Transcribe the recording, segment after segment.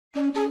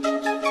My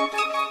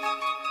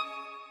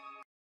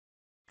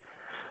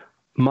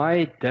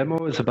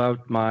demo is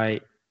about my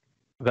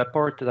web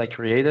part that I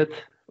created,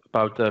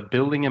 about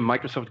building a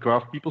Microsoft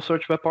Graph people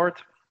search web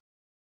part.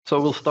 So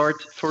we'll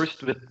start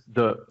first with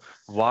the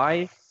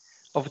why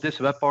of this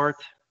web part.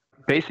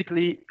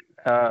 Basically,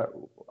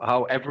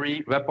 how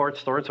every web part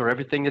starts or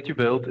everything that you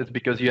build is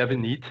because you have a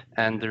need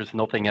and there's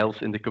nothing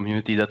else in the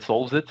community that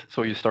solves it.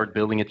 So you start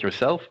building it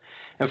yourself.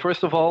 And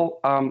first of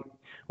all,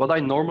 what I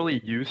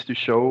normally use to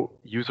show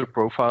user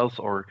profiles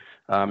or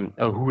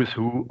a who is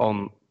who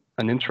on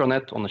an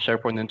intranet, on a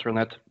SharePoint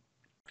intranet,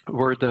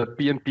 were the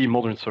PnP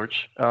modern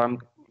search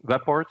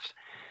web parts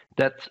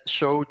that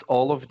showed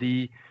all of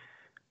the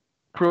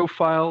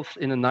profiles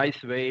in a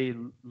nice way,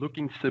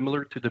 looking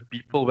similar to the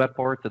people web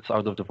part that's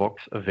out of the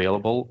box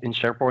available in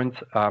SharePoint.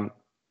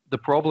 The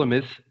problem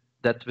is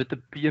that with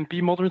the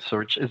PnP modern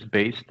search is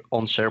based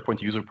on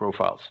SharePoint user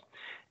profiles.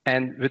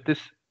 And with this,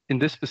 in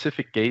this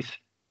specific case,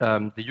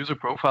 the user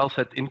profiles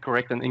had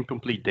incorrect and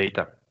incomplete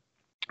data.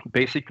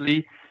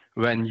 Basically,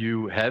 when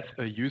you have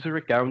a user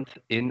account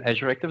in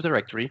Azure Active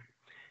Directory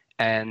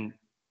and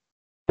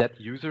that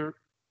user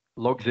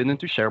logs in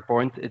into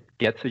SharePoint, it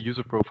gets a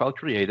user profile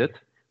created.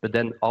 But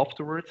then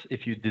afterwards,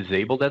 if you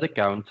disable that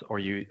account or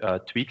you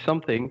tweak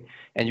something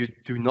and you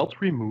do not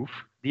remove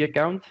the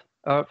account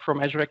from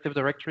Azure Active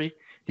Directory,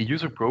 the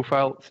user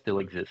profile still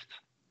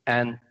exists.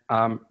 And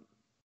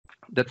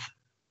that's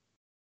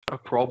a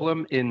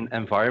problem in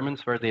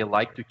environments where they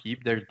like to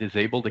keep their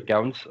disabled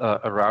accounts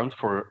around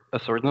for a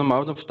certain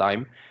amount of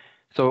time.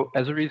 So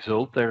as a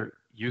result, their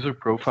user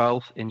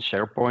profiles in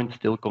SharePoint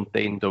still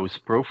contain those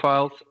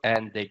profiles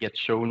and they get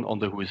shown on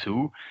the who's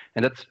who.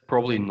 And that's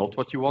probably not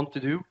what you want to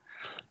do.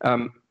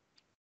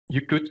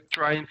 You could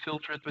try and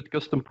filter it with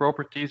custom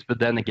properties, but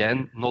then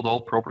again, not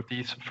all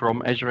properties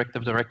from Azure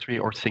Active Directory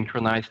are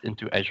synchronized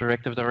into Azure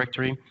Active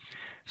Directory.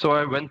 So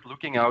I went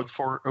looking out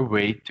for a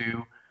way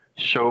to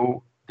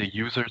show the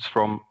users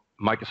from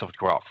Microsoft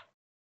Graph.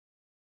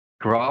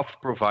 Graph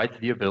provides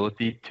the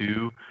ability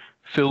to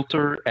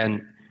filter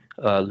and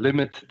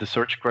limit the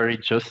search query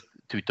just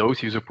to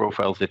those user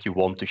profiles that you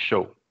want to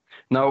show.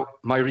 Now,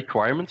 my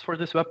requirements for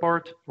this web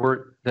part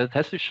were that it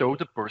has to show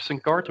the person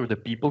card or the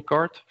people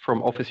card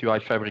from Office UI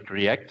Fabric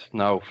React,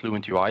 now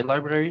Fluent UI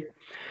library.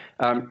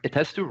 It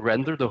has to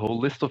render the whole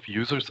list of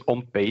users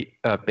on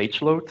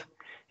page load.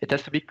 It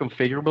has to be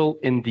configurable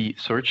in the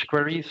search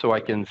query, so I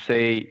can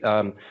say,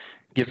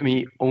 give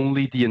me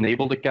only the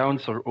enabled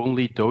accounts or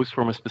only those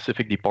from a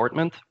specific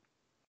department.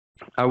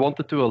 I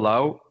wanted to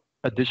allow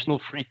additional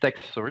free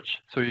text search,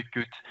 so you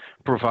could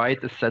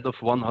provide a set of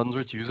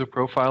 100 user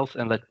profiles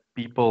and let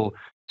people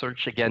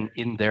search again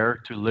in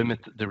there to limit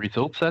the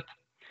result set.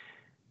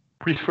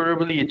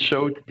 Preferably, it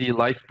showed the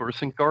live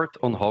person card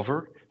on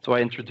hover, so I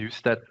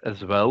introduced that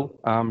as well.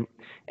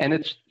 And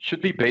it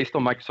should be based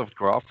on Microsoft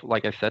Graph,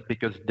 like I said,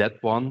 because that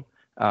one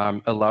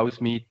allows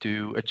me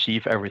to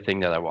achieve everything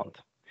that I want.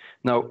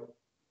 Now,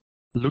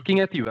 looking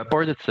at the web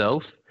part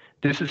itself,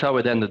 this is how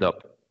it ended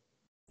up.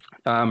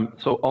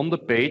 So on the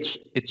page,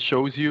 it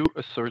shows you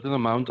a certain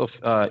amount of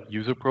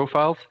user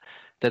profiles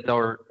that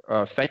are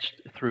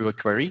fetched through a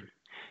query.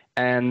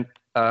 And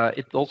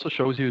it also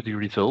shows you the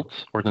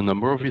results or the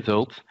number of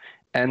results.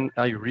 And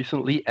I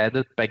recently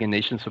added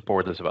pagination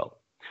support as well.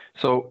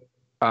 So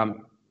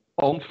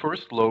on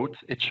first load,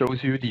 it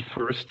shows you the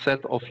first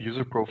set of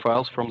user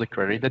profiles from the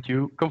query that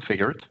you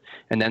configured.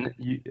 And then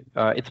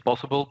it's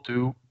possible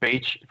to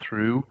page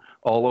through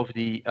all of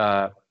the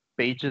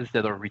pages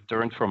that are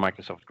returned from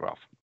Microsoft Graph.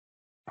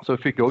 So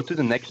if you go to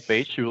the next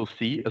page, you will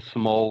see a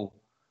small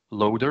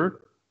loader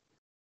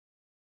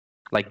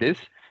like this.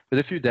 But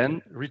if you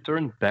then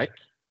return back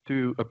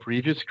to a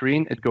previous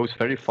screen, it goes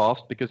very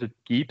fast because it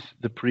keeps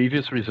the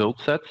previous result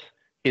sets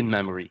in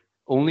memory.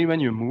 Only when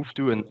you move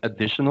to an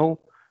additional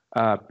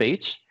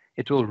page,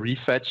 it will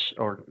refetch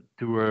or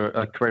do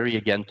a query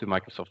again to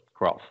Microsoft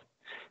Graph.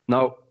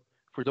 Now,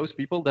 for those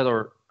people that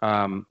are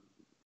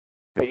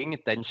paying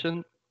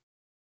attention,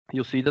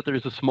 you'll see that there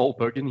is a small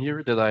bug in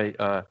here that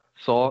I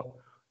saw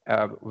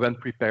when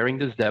preparing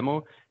this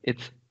demo.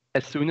 It's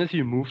as soon as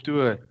you move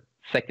to a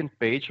second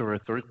page or a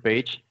third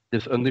page,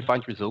 this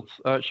undefined results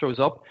shows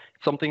up.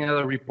 It's something that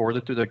I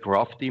reported to the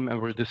Graph team,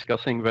 and we're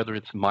discussing whether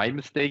it's my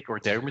mistake or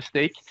their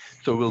mistake.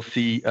 So we'll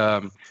see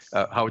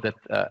how that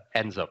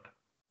ends up.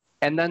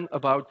 And then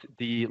about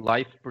the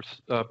live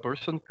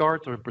person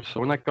card or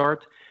persona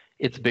card,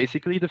 it's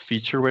basically the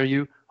feature where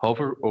you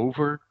hover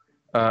over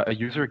a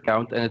user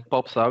account and it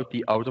pops out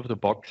the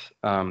out-of-the-box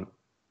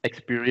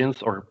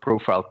experience or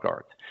profile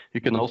card. You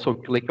can also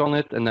click on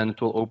it and then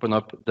it will open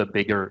up the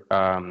bigger,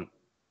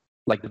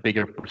 like the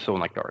bigger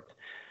persona card.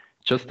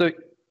 Just a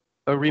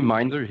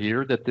reminder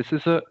here that this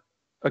is a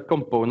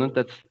component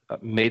that's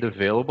made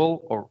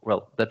available, or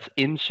well, that's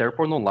in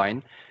SharePoint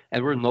Online,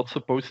 and we're not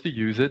supposed to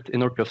use it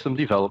in our custom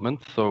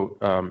development. So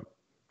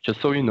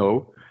just so you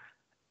know,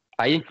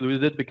 I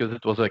included it because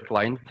it was a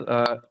client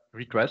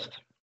request.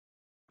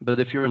 But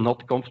if you're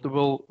not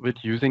comfortable with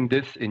using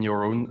this in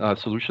your own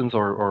solutions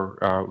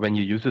or when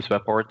you use this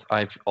web part,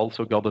 I've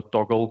also got a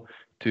toggle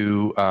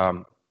to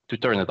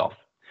turn it off.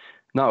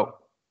 Now,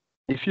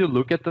 if you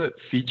look at the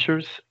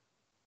features,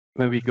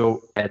 when we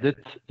go edit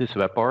this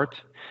web part,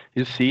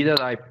 you see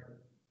that I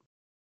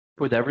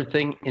put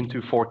everything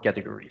into 4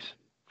 categories.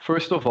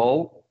 First of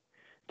all,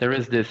 there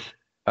is this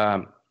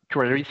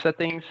query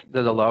settings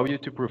that allow you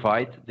to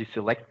provide the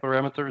select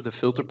parameter, the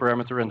filter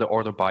parameter, and the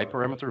order by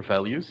parameter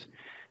values,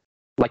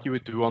 like you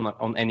would do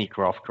on any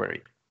graph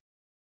query.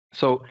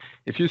 So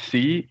if you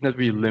see that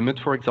we limit,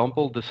 for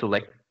example, the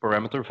select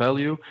parameter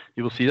value,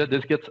 you will see that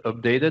this gets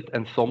updated,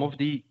 and some of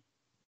the,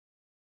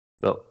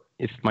 well,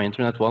 if my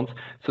internet wants,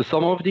 so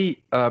some of the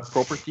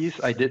properties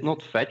I did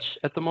not fetch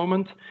at the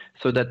moment,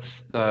 so that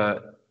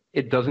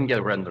it doesn't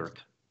get rendered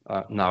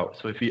now.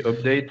 So if we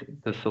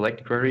update the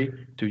select query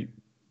to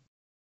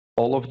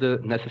all of the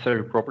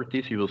necessary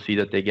properties, you will see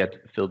that they get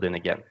filled in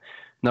again.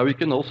 Now we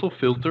can also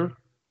filter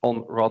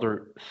on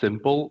rather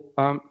simple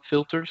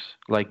filters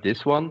like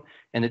this one,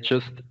 and it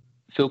just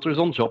filters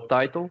on job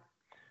title.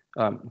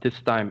 This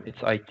time it's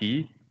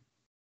IT,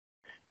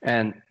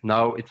 and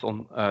now it's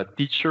on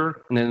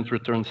teacher, and then it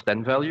returns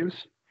 10 values.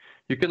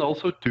 You can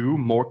also do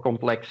more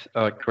complex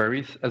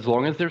queries as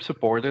long as they're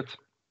supported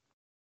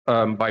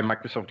by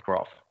Microsoft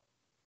Graph.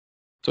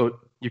 So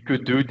you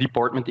could do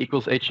department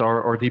equals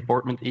HR or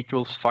department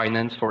equals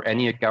finance for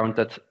any account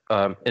that's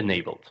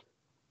enabled.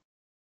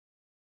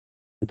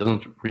 It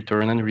doesn't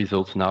return any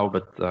results now,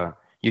 but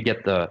you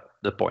get the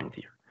point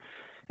here.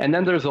 And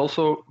then there's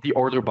also the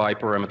order by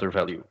parameter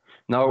value.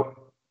 Now,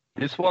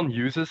 this one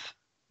uses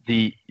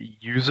the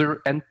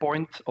user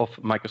endpoint of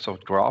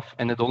Microsoft Graph,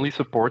 and it only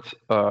supports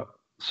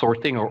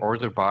sorting or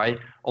order by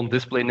on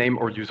display name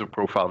or user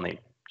profile name.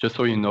 Just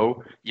so you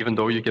know, even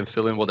though you can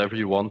fill in whatever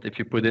you want, if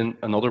you put in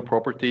another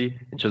property,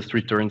 it just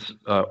returns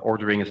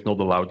ordering is not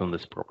allowed on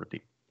this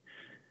property.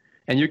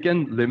 And you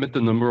can limit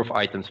the number of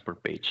items per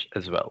page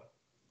as well.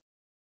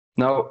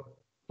 Now,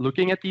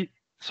 looking at the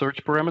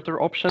search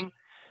parameter option,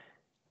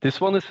 this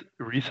one is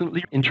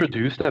recently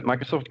introduced at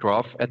Microsoft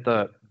Graph at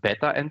the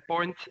beta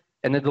endpoint,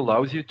 and it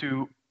allows you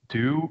to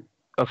do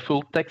a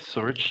full text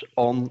search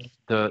on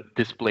the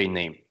display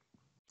name.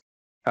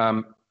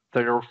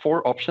 There are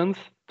 4 options.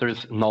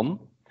 There's none,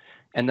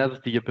 and that's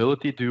the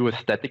ability to do a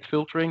static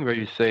filtering where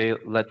you say,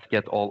 let's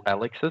get all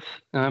Alexes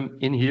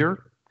in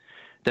here.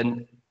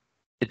 Then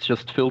it's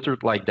just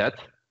filtered like that.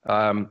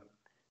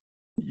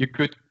 You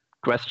could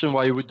question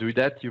why you would do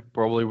that. You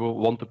probably will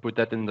want to put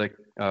that in the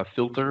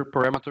filter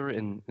parameter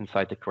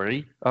inside the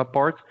query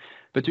part,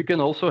 but you can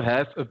also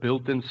have a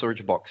built-in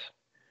search box.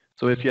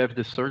 So if you have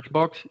this search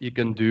box, you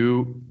can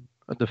do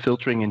the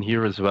filtering in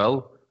here as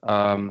well.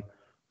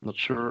 Not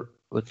sure.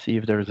 Let's see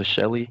if there is a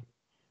Shelly.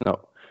 No.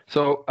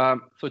 So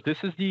so this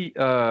is the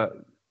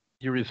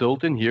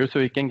result in here. So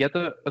you can get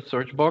a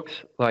search box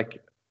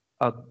like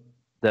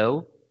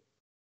Adele,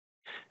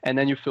 and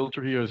then you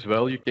filter here as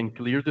well. You can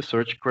clear the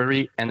search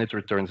query, and it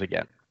returns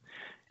again.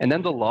 And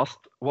then the last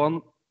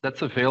one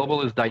that's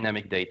available is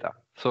dynamic data.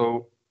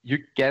 So you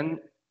can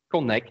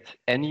connect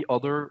any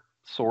other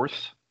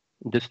source.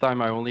 This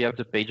time I only have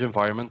the page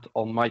environment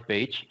on my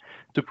page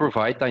to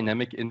provide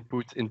dynamic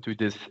input into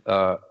this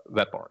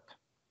web art.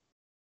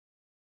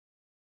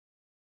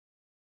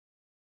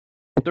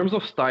 In terms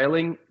of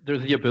styling,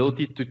 there's the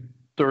ability to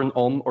turn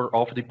on or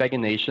off the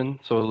pagination.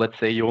 So let's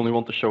say you only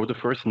want to show the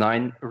first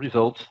 9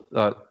 results,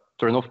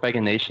 turn off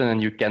pagination,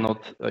 and you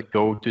cannot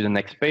go to the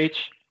next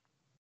page.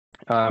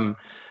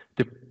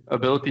 The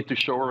ability to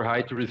show or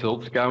hide the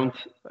results count,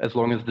 as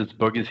long as this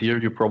bug is here,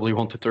 you probably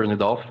want to turn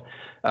it off.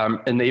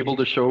 Enable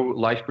the show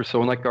live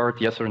persona card,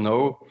 yes or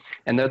no.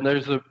 And then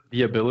there's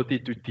the ability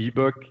to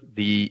debug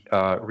the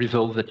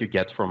results that you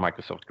get from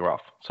Microsoft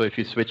Graph. So if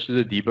you switch to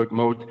the debug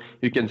mode,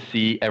 you can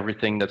see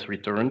everything that's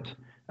returned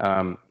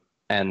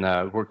and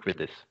work with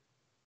this.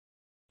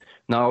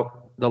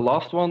 Now, the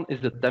last one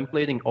is the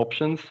templating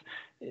options.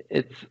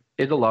 It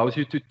allows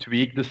you to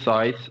tweak the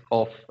size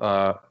of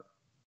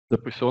the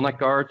persona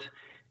card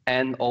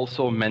and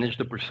also manage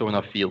the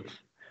persona fields.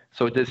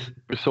 So this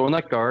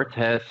persona card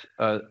has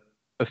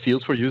a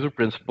field for user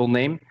principal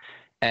name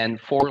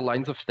and 4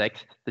 lines of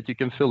text that you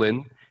can fill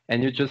in,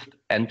 and you just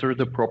enter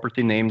the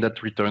property name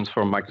that returns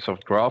from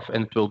Microsoft Graph,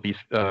 and it will be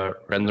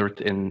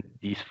rendered in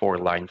these 4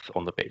 lines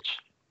on the page.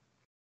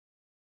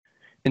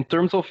 In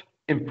terms of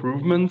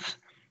improvements,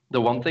 the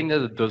one thing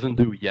that it doesn't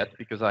do yet,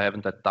 because I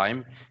haven't had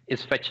time,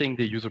 is fetching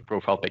the user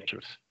profile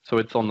pictures. So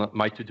it's on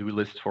my to-do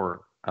list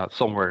for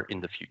somewhere in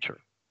the future.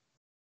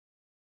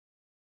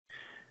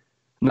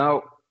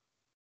 Now,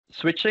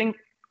 switching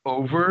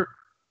over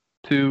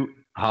to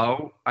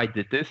how I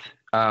did this,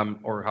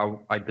 or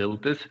how I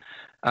built this,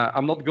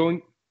 I'm not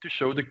going to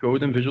show the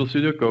code in Visual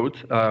Studio Code.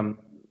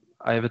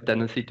 I have a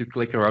tendency to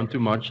click around too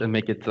much and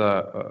make it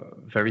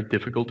very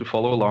difficult to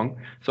follow along.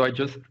 So I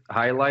just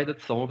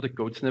highlighted some of the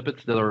code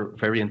snippets that are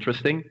very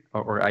interesting,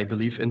 or I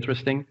believe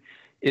interesting.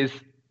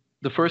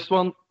 The first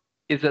one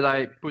is that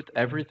I put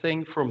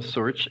everything from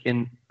search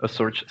in a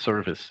search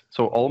service.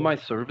 So all my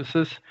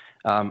services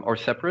are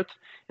separate,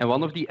 and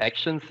one of the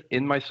actions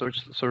in my search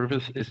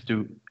service is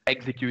to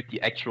execute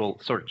the actual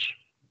search.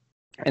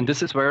 And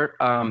this is where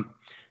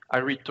I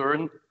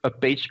return a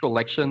page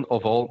collection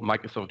of all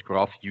Microsoft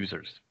Graph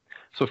users.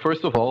 So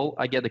first of all,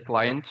 I get a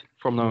client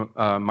from the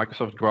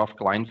Microsoft Graph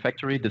client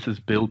factory. This is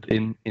built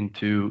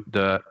into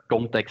the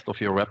context of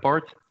your web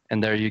part.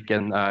 And there you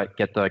can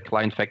get the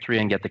client factory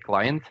and get the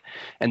client.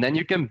 And then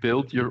you can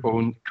build your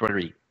own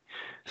query.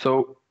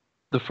 So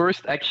the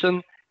first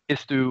action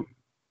is to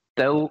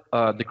tell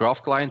the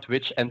Graph client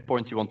which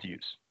endpoint you want to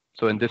use.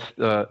 So in this,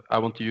 I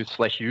want to use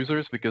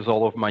 /users because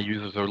all of my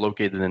users are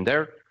located in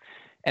there.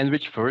 And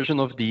which version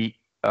of the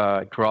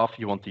graph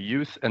you want to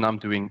use. And I'm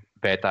doing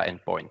beta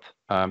endpoint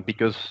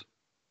because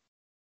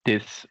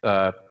this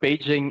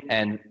paging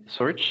and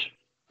search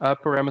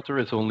parameter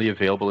is only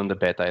available in the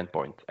beta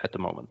endpoint at the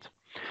moment.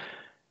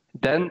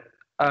 Then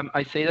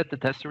I say that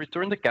it has to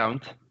return the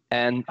count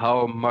and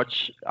how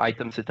much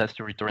items it has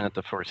to return at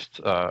the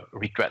first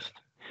request.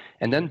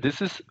 And then this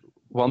is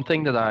one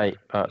thing that I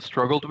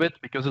struggled with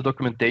because the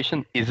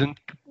documentation isn't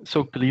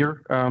so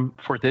clear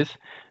for this.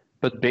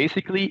 But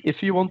basically,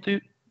 if you want to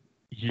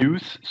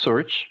use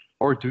search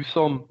or do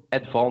some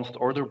advanced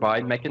order by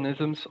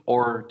mechanisms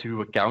or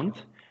do a count,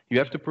 you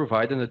have to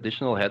provide an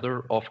additional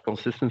header of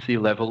consistency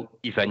level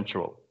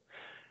eventual.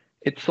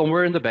 It's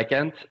somewhere in the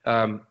backend,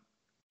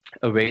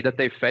 a way that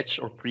they fetch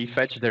or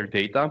prefetch their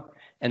data.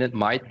 And it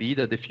might be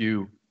that if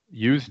you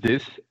use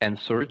this and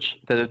search,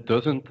 that it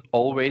doesn't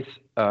always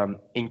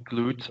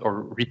include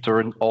or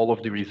return all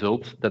of the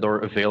results that are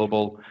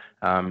available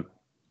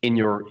in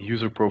your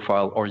user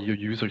profile or your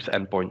user's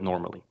endpoint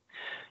normally.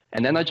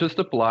 And then I just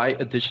apply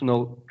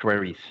additional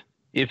queries.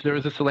 If there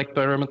is a select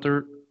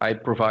parameter, I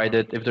provide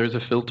it. If there's a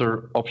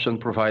filter option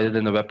provided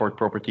in the web part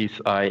properties,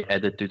 I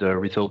add it to the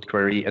result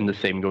query, and the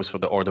same goes for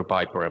the order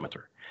by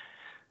parameter.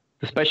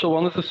 The special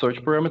one is the search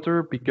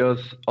parameter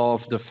because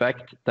of the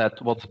fact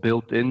that what's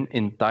built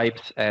in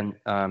types and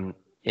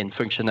in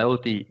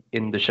functionality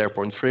in the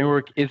SharePoint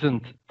framework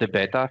isn't the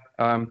beta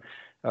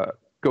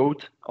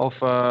code of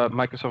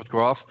Microsoft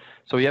Graph.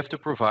 So you have to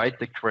provide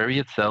the query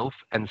itself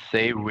and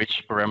say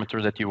which parameter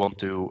that you want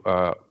to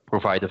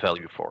provide a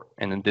value for.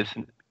 And in this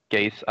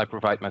case, I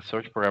provide my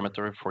search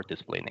parameter for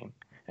display name,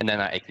 and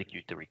then I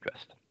execute the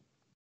request.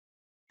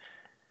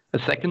 The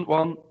second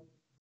one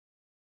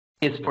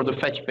is for the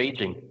fetch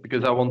paging,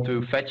 because I want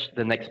to fetch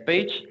the next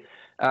page,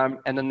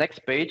 and the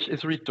next page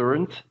is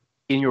returned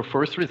in your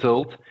first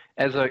result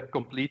as a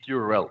complete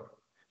URL.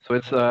 So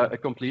it's a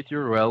complete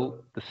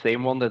URL, the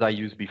same one that I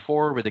used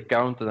before with a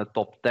count and a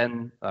top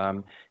 10,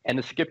 and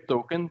a skip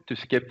token to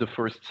skip the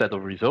first set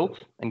of results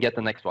and get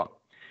the next one.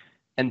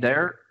 And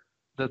there,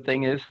 the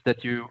thing is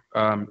that you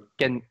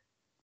can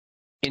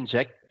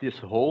inject this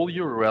whole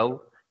URL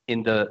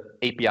in the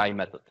API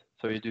method.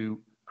 So you do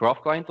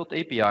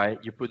graphclient.api,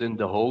 you put in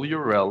the whole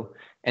URL,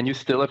 and you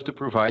still have to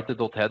provide the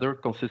 .header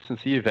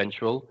consistency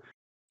eventual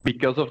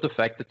because of the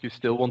fact that you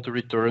still want to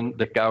return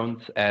the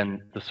count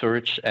and the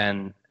search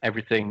and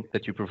everything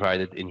that you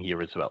provided in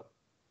here as well.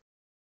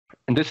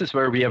 And this is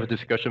where we have a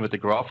discussion with the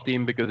Graph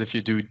team, because if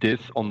you do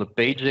this on the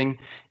paging,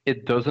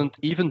 it doesn't,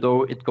 even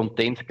though it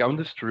contains count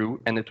is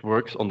true and it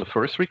works on the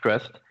first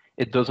request,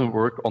 it doesn't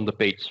work on the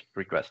page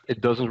request.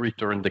 It doesn't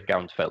return the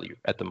count value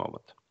at the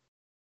moment.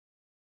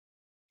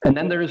 And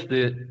then there is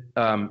the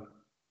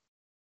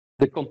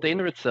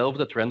container itself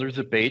that renders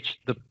a page.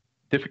 The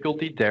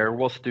difficulty there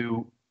was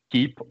to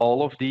keep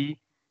all of the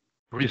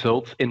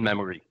results in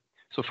memory.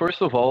 So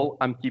first of all,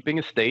 I'm keeping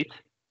a state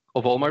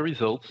of all my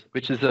results,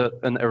 which is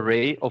an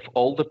array of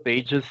all the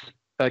pages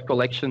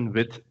collection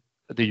with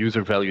the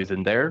user values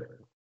in there.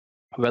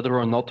 Whether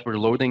or not we're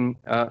loading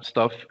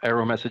stuff,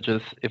 error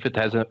messages, if it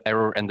has an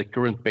error and the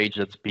current page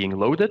that's being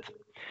loaded.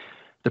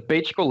 The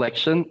page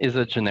collection is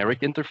a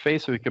generic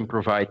interface, so you can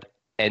provide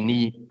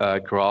any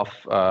graph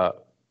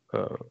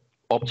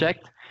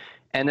object,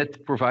 and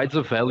it provides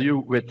a value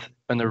with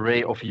an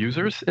array of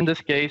users, in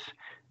this case,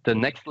 the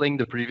next link,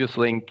 the previous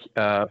link,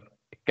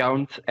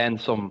 count, and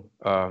some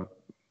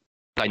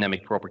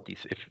dynamic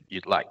properties, if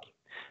you'd like.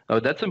 Now,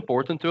 that's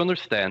important to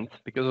understand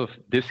because of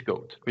this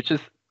code, which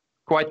is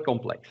quite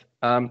complex.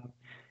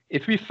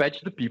 If we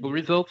fetch the people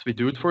results, we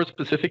do it for a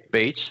specific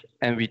page,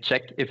 and we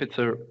check if it's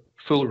a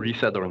full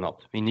reset or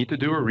not. We need to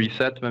do a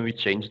reset when we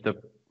change the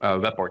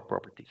web part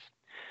properties.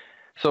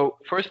 So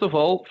first of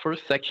all,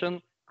 first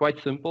section,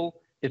 quite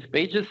simple. If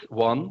page is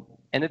 1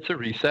 and it's a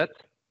reset,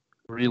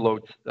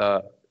 reload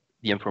the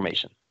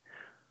information.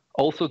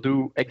 Also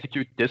do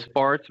execute this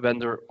part when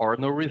there are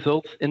no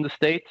results in the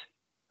state,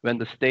 when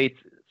the state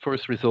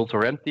first results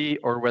are empty,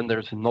 or when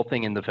there's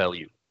nothing in the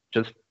value.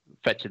 Just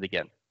fetch it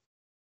again.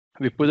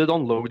 We put it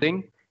on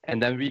loading,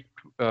 and then we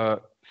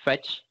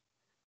fetch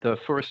the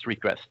first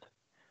request.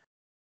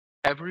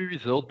 Every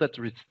result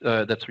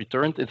that's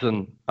returned is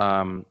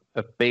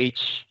a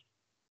page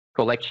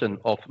collection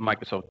of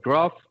Microsoft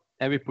Graph,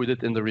 and we put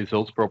it in the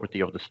results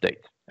property of the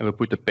state, and we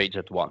put the page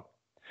at 1.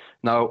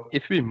 Now,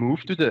 if we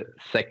move to the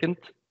second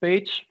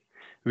page,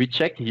 we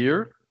check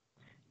here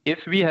if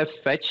we have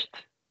fetched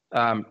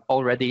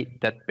already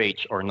that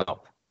page or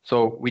not.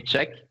 So we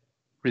check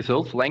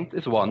results length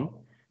is 1,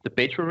 the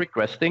page we're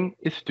requesting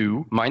is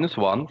 2 minus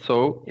 1,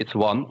 so it's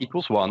 1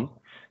 equals 1.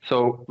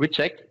 So we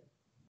check,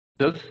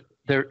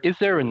 is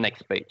there a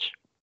next page?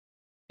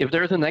 If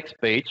there's a next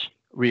page,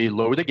 we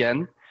load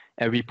again,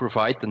 and we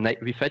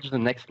fetch the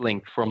next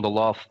link from the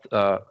last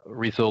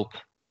result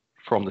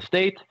from the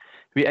state.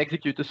 We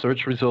execute the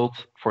search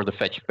results for the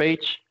fetch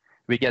page.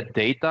 We get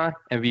data,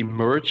 and we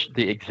merge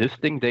the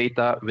existing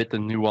data with the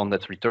new one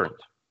that's returned.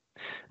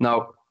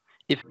 Now,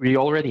 if we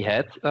already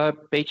had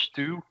page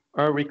 2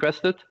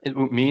 requested, it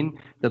would mean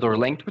that our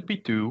length would be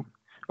 2,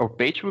 our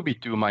page would be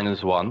 2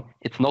 minus 1.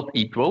 It's not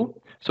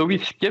equal, so we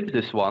skip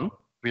this one.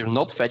 We're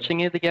not fetching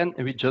it again,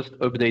 and we just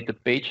update the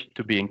page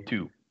to being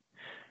 2.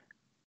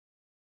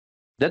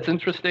 That's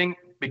interesting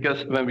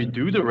because when we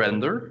do the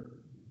render,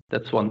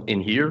 that's one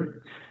in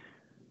here,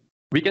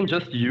 we can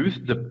just use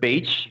the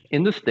page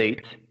in the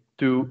state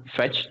to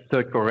fetch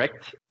the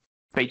correct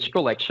page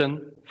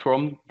collection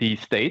from the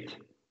state,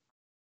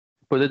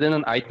 put it in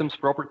an items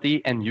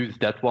property, and use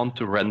that one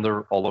to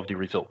render all of the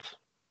results.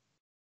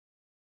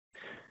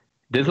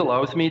 This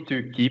allows me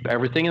to keep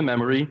everything in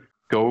memory,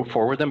 go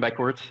forward and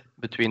backwards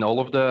between all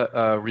of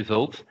the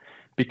results,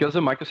 because the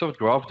Microsoft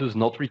Graph does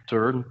not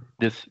return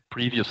this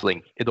previous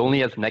link. It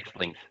only has next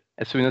links.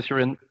 As soon as you're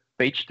in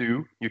page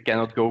 2, you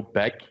cannot go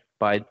back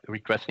by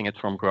requesting it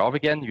from Graph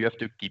again. You have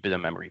to keep it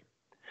in memory.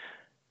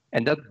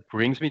 And that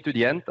brings me to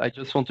the end. I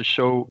just want to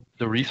show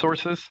the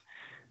resources.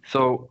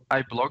 So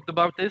I blogged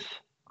about this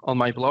on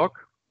my blog.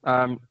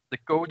 The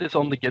code is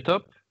on the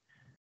GitHub.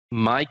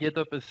 My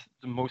GitHub is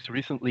the most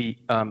recently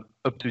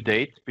up to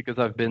date because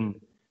I've been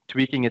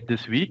tweaking it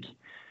this week.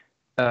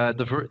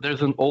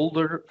 There's an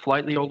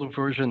slightly older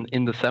version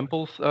in the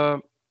samples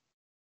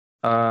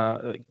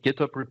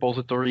GitHub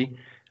repository.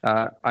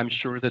 I'm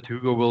sure that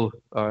Hugo will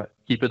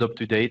keep it up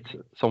to date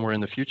somewhere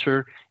in the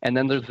future. And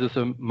then there's this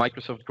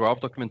Microsoft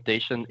Graph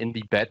documentation in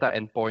the beta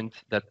endpoint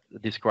that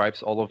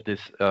describes all of this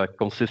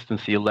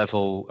consistency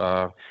level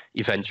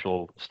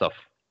eventual stuff.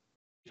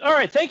 All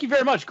right, thank you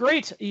very much.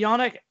 Great,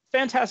 Yannick.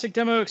 Fantastic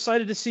demo.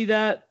 Excited to see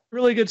that.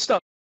 Really good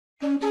stuff.